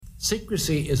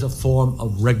secrecy is a form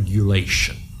of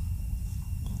regulation.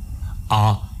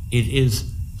 It is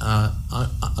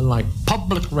like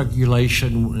public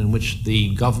regulation in which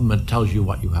the government tells you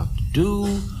what you have to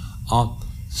do.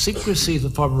 Secrecy is a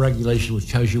form of regulation which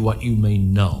tells you what you may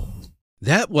know.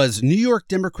 That was New York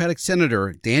Democratic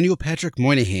Senator Daniel Patrick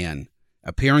Moynihan,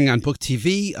 appearing on Book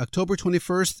TV October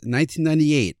 21st,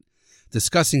 1998,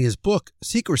 discussing his book,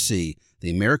 Secrecy, The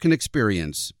American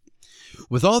Experience.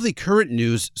 With all the current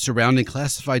news surrounding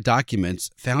classified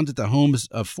documents found at the homes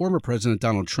of former President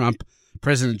Donald Trump,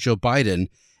 President Joe Biden,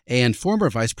 and former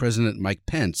Vice President Mike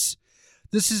Pence,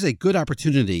 this is a good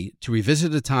opportunity to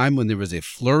revisit a time when there was a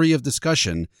flurry of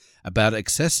discussion about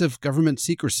excessive government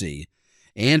secrecy,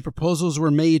 and proposals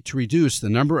were made to reduce the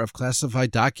number of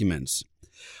classified documents.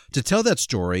 To tell that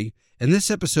story, in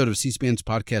this episode of C-SPAN's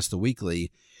podcast, The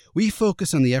Weekly, we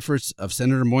focus on the efforts of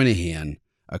Senator Moynihan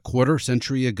a quarter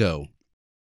century ago.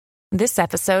 This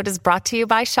episode is brought to you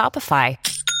by Shopify.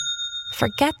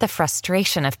 Forget the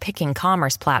frustration of picking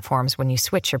commerce platforms when you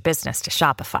switch your business to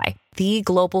Shopify, the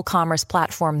global commerce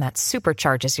platform that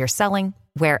supercharges your selling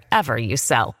wherever you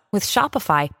sell. With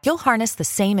Shopify, you'll harness the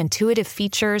same intuitive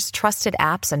features, trusted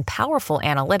apps, and powerful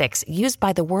analytics used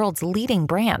by the world's leading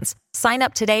brands. Sign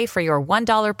up today for your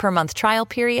 $1 per month trial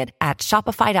period at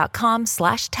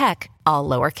shopify.com/tech, all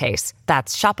lowercase.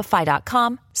 That's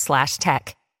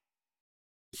shopify.com/tech.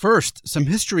 First, some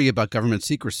history about government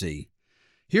secrecy.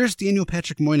 Here's Daniel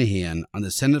Patrick Moynihan on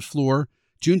the Senate floor,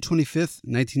 June 25th,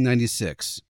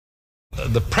 1996.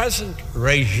 The present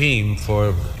regime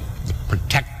for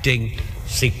protecting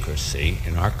secrecy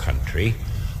in our country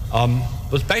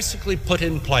was basically put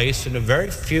in place in a very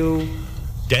few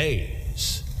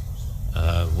days,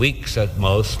 weeks at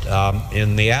most,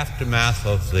 in the aftermath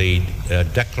of the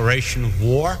declaration of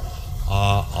war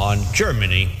on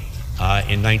Germany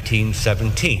in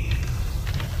 1917.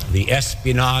 The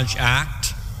Espionage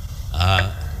Act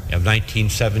of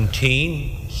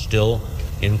 1917, still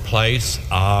in place,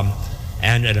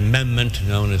 and an amendment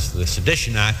known as the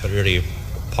Sedition Act, but really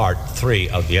Part 3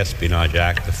 of the Espionage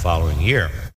Act the following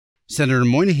year. Senator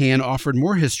Moynihan offered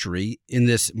more history in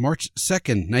this March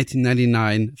 2nd,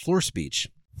 1999 floor speech.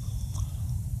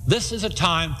 This is a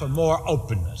time for more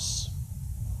openness.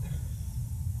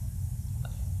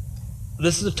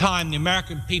 This is a time the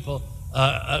American people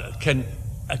can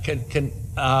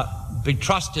be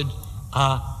trusted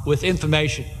with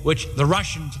information which the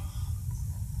Russian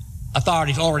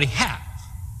authorities already have.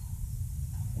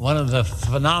 One of the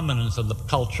phenomena of the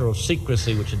culture of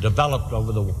secrecy which had developed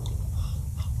over the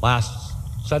last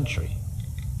century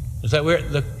is that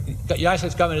the United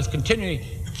States government is continually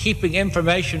keeping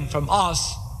information from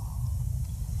us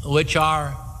which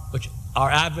our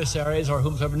adversaries or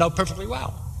whomsoever know perfectly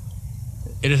well.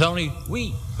 It is only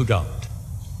we who don't.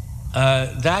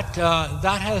 That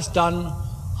has done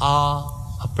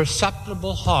a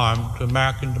perceptible harm to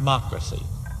American democracy.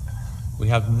 We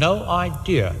have no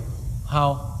idea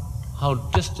how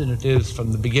distant it is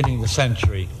from the beginning of the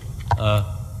century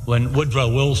when Woodrow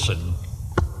Wilson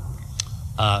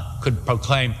could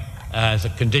proclaim as a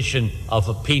condition of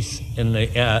a peace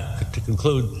to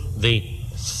conclude the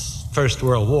First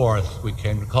World War, as we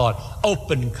came to call it,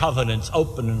 open covenants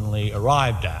openly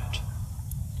arrived at.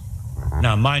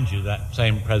 Now, mind you, that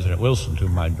same President Wilson, to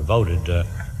whom I devoted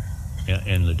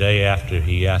in the day after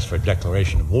he asked for a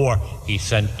declaration of war, he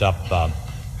sent up a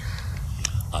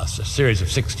series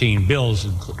of 16 bills,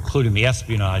 including the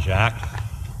Espionage Act,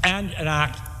 and an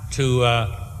act to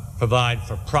provide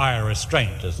for prior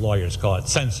restraint, as lawyers call it,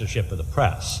 censorship of the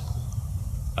press.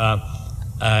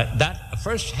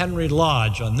 First Henry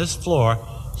Lodge on this floor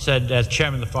said, as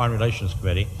chairman of the Foreign Relations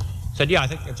Committee, said, yeah, I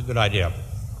think it's a good idea.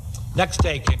 Next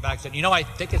day he came back and said, I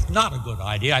think it's not a good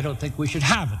idea. I don't think we should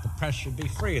have it. The press should be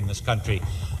free in this country.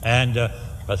 And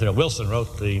President Wilson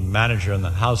wrote the manager on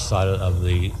the House side of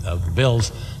the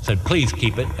bills, said, please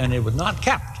keep it, and it was not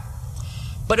kept.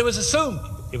 But it was assumed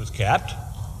it was kept,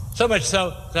 so much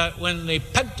so that when the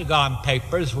Pentagon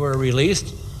Papers were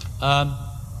released,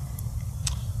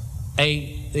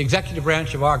 the executive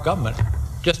branch of our government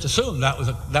just assumed that was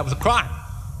a crime,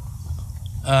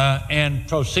 and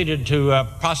proceeded to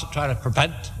try to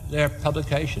prevent their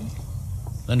publication,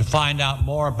 then to find out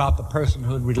more about the person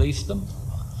who had released them.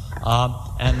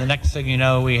 And the next thing you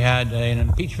know, we had an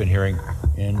impeachment hearing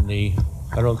in the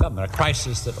federal government, a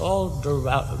crisis that all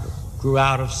grew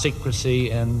out of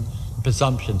secrecy and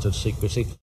presumptions of secrecy.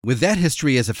 With that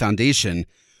history as a foundation,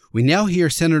 we now hear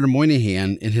Senator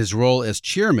Moynihan in his role as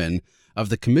chairman of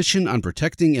the Commission on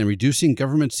Protecting and Reducing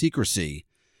Government Secrecy.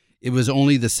 It was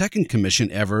only the second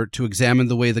commission ever to examine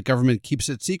the way the government keeps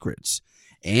its secrets,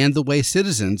 and the way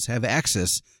citizens have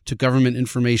access to government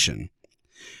information.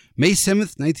 May 7,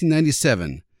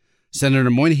 1997, Senator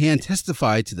Moynihan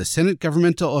testified to the Senate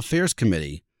Governmental Affairs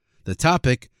Committee. The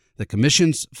topic, the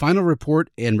Commission's final report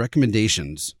and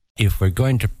recommendations. If we're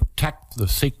going to protect the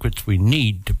secrets we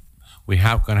need, we're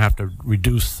going to have to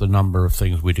reduce the number of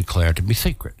things we declare to be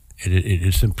secret. It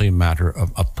is simply a matter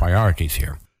of priorities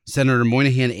here. Senator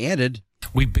Moynihan added,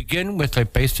 we begin with a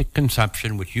basic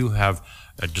conception which you have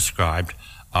described,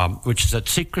 which is that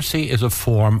secrecy is a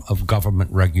form of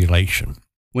government regulation.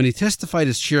 When he testified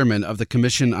as chairman of the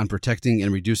Commission on Protecting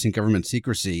and Reducing Government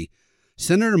Secrecy,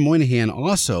 Senator Moynihan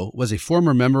also was a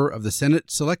former member of the Senate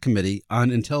Select Committee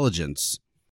on Intelligence.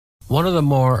 One of the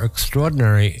more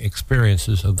extraordinary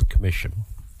experiences of the Commission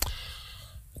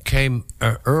came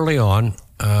early on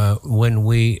when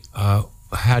we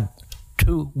had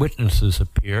two witnesses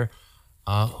appear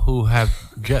who have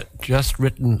just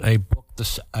written a book,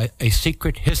 A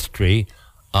Secret History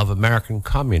of American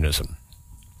Communism.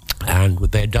 And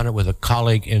they had done it with a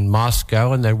colleague in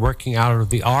Moscow, and they're working out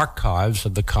of the archives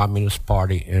of the Communist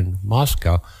Party in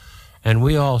Moscow. And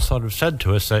we all sort of said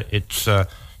to us that it's,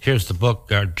 here's the book,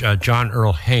 John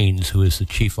Earl Haynes, who is the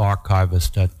chief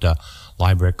archivist at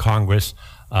Library of Congress,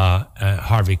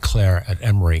 Harvey Clare at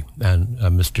Emory, and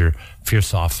Mr.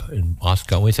 Firsov in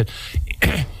Moscow. And we said,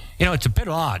 it's a bit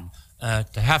odd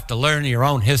to have to learn your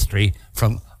own history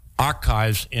from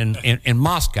archives in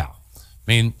Moscow.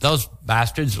 I mean, those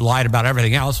bastards lied about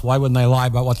everything else. Why wouldn't they lie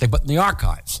about what they put in the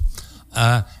archives?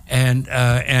 And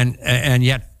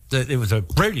yet it was a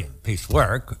brilliant piece of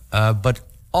work, but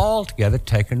altogether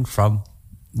taken from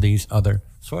these other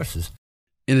sources.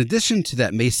 In addition to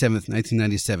that May 7,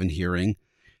 1997 hearing,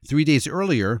 3 days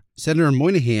earlier, Senator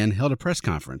Moynihan held a press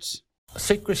conference.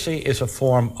 Secrecy is a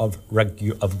form of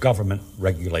government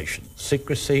regulation.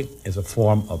 Secrecy is a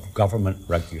form of government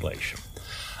regulation.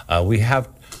 We have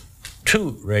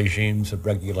two regimes of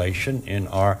regulation in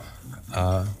our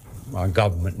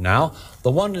government now. The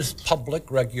one is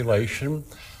public regulation,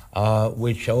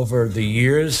 which over the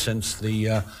years since we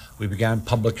began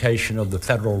publication of the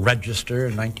Federal Register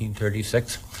in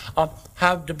 1936,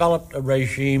 have developed a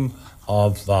regime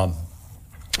of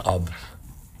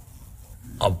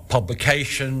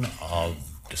publication, of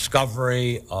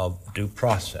discovery, of due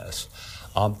process.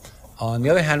 On the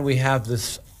other hand, we have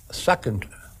this second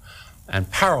and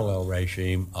parallel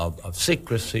regime of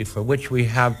secrecy, for which we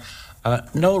have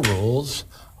no rules,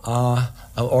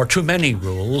 or too many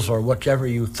rules, or whichever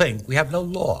you think. We have no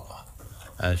law,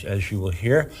 as you will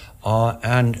hear,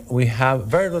 and we have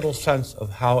very little sense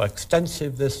of how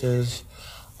extensive this is,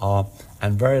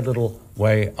 and very little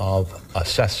way of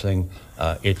assessing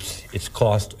its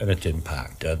cost and its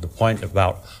impact. The point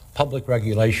about public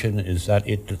regulation is that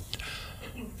it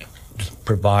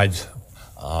provides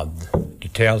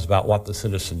details about what the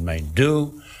citizen may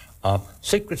do.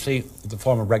 Secrecy is the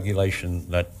form of regulation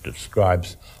that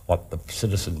describes what the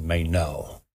citizen may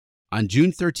know. On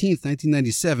June 13,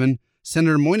 1997,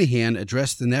 Senator Moynihan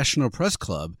addressed the National Press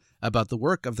Club about the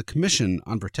work of the Commission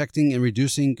on Protecting and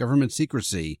Reducing Government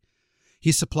Secrecy.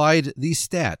 He supplied these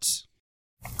stats.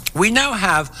 We now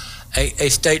have a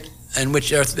state in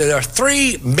which there are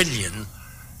 3 million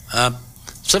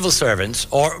civil servants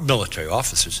or military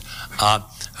officers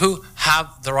who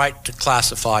have the right to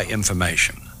classify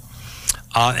information.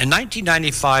 In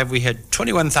 1995, we had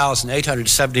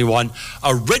 21,871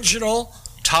 original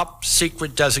top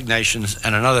secret designations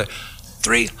and another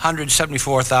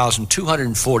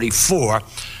 374,244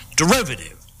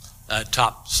 derivative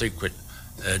top secret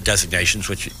designations,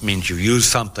 which means you use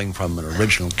something from an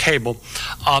original cable,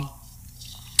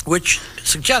 which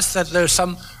suggests that there's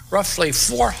some roughly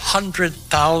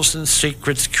 400,000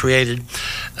 secrets created,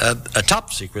 a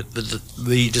top secret,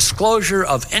 the disclosure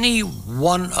of any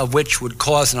one of which would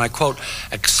cause, and I quote,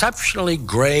 exceptionally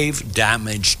grave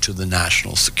damage to the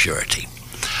national security,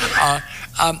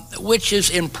 which is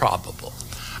improbable.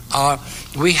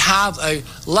 We have a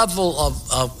level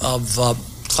of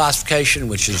classification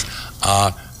which is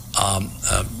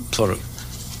sort of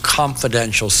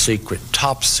confidential secret,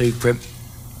 top secret,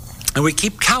 and we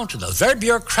keep count of those very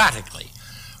bureaucratically.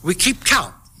 We keep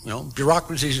count.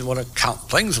 Bureaucracies want to count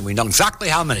things, and we know exactly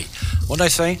how many. What did I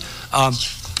say?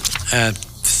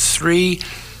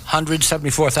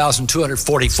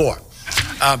 374,244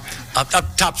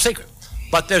 top secret.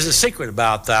 But there's a secret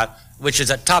about that, which is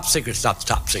that top secret's not the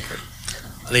top secret.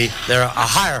 There are a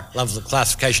higher level of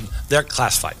classification. They're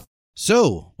classified.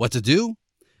 So, what to do?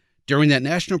 During that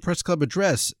National Press Club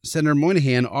address, Senator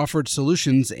Moynihan offered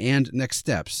solutions and next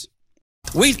steps.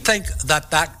 We think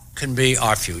that can be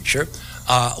our future,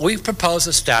 we propose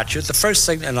a statute. The first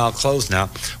thing, and I'll close now,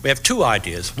 we have two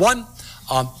ideas. One,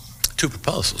 two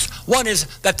proposals. One is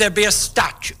that there be a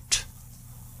statute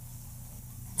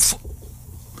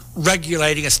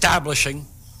regulating, establishing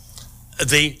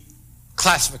the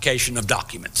classification of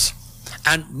documents.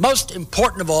 And most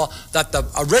important of all, that the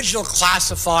original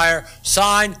classifier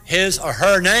sign his or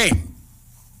her name.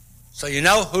 So you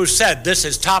know who said this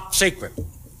is top secret.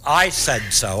 I said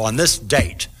so on this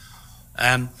date.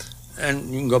 And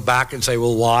you can go back and say,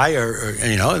 well, why? Or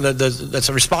you know, that's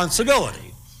a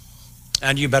responsibility.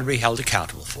 And you better be held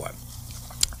accountable for it.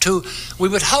 Two, we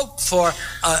would hope for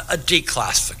a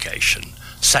declassification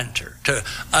center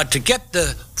to get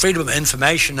the Freedom of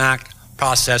Information Act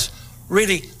process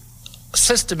really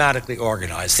systematically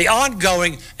organized. The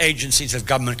ongoing agencies of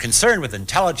government concerned with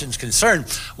intelligence, concerned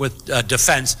with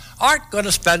defense, aren't going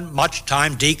to spend much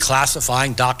time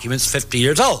declassifying documents 50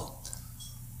 years old.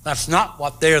 That's not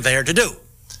what they're there to do.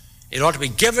 It ought to be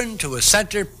given to a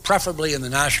center, preferably in the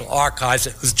National Archives,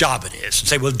 whose job it is, and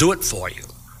say, we'll do it for you.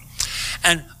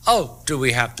 And, oh, do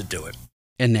we have to do it?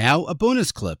 And now a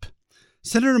bonus clip.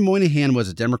 Senator Moynihan was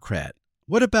a Democrat.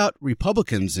 What about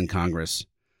Republicans in Congress?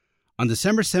 On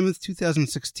December 7,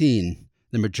 2016,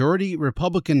 the majority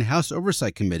Republican House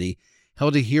Oversight Committee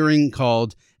held a hearing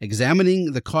called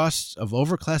Examining the Costs of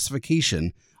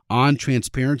Overclassification on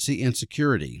Transparency and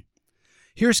Security.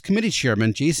 Here's Committee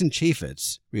Chairman Jason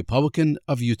Chaffetz, Republican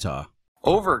of Utah.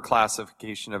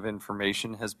 Overclassification of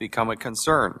information has become a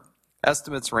concern.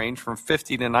 Estimates range from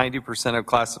 50 to 90% of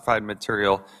classified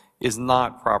material is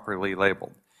not properly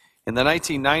labeled. In the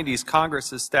 1990s,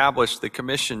 Congress established the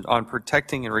Commission on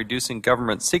Protecting and Reducing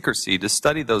Government Secrecy to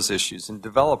study those issues and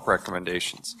develop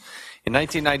recommendations. In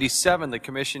 1997, the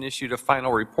Commission issued a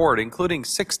final report, including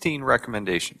 16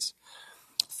 recommendations.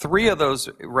 3 of those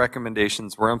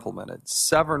recommendations were implemented,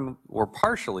 7 were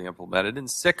partially implemented, and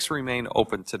 6 remain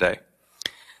open today.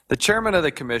 The chairman of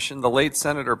the commission, the late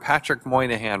Senator Patrick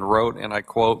Moynihan, wrote, and I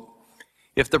quote,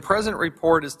 "If the present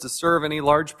report is to serve any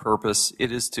large purpose,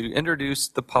 it is to introduce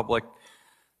the public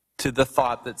to the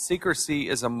thought that secrecy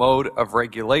is a mode of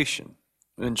regulation.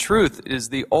 In truth, it is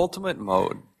the ultimate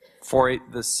mode, for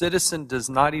the citizen does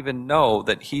not even know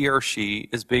that he or she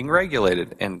is being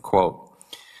regulated," end quote.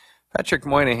 Patrick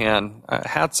Moynihan,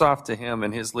 hats off to him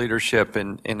and his leadership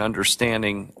in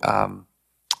understanding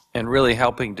and really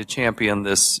helping to champion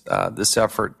this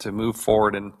effort to move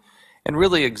forward and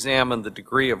really examine the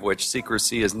degree of which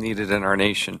secrecy is needed in our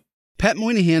nation. Pat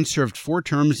Moynihan served 4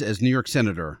 terms as New York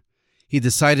Senator. He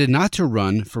decided not to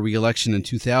run for re-election in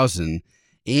 2000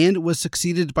 and was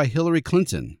succeeded by Hillary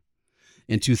Clinton.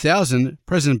 In 2000,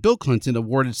 President Bill Clinton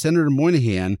awarded Senator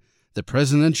Moynihan the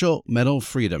Presidential Medal of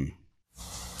Freedom.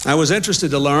 I was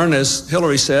interested to learn, as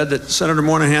Hillary said, that Senator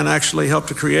Moynihan actually helped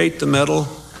to create the medal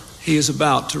he is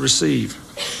about to receive.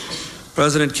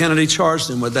 President Kennedy charged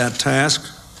him with that task,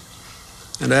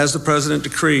 and as the president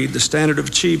decreed, the standard of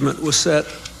achievement was set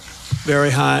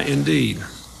very high indeed.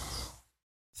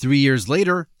 3 years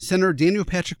later, Senator Daniel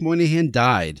Patrick Moynihan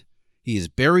died. He is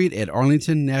buried at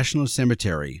Arlington National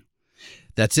Cemetery.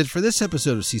 That's it for this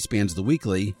episode of C-SPAN's The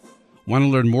Weekly. Want to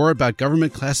learn more about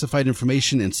government classified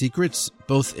information and secrets,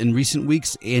 both in recent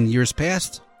weeks and years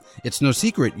past? It's no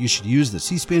secret you should use the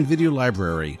C-SPAN Video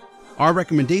Library. Our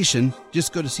recommendation,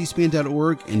 just go to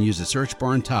cspan.org and use the search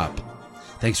bar on top.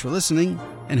 Thanks for listening,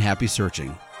 and happy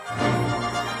searching.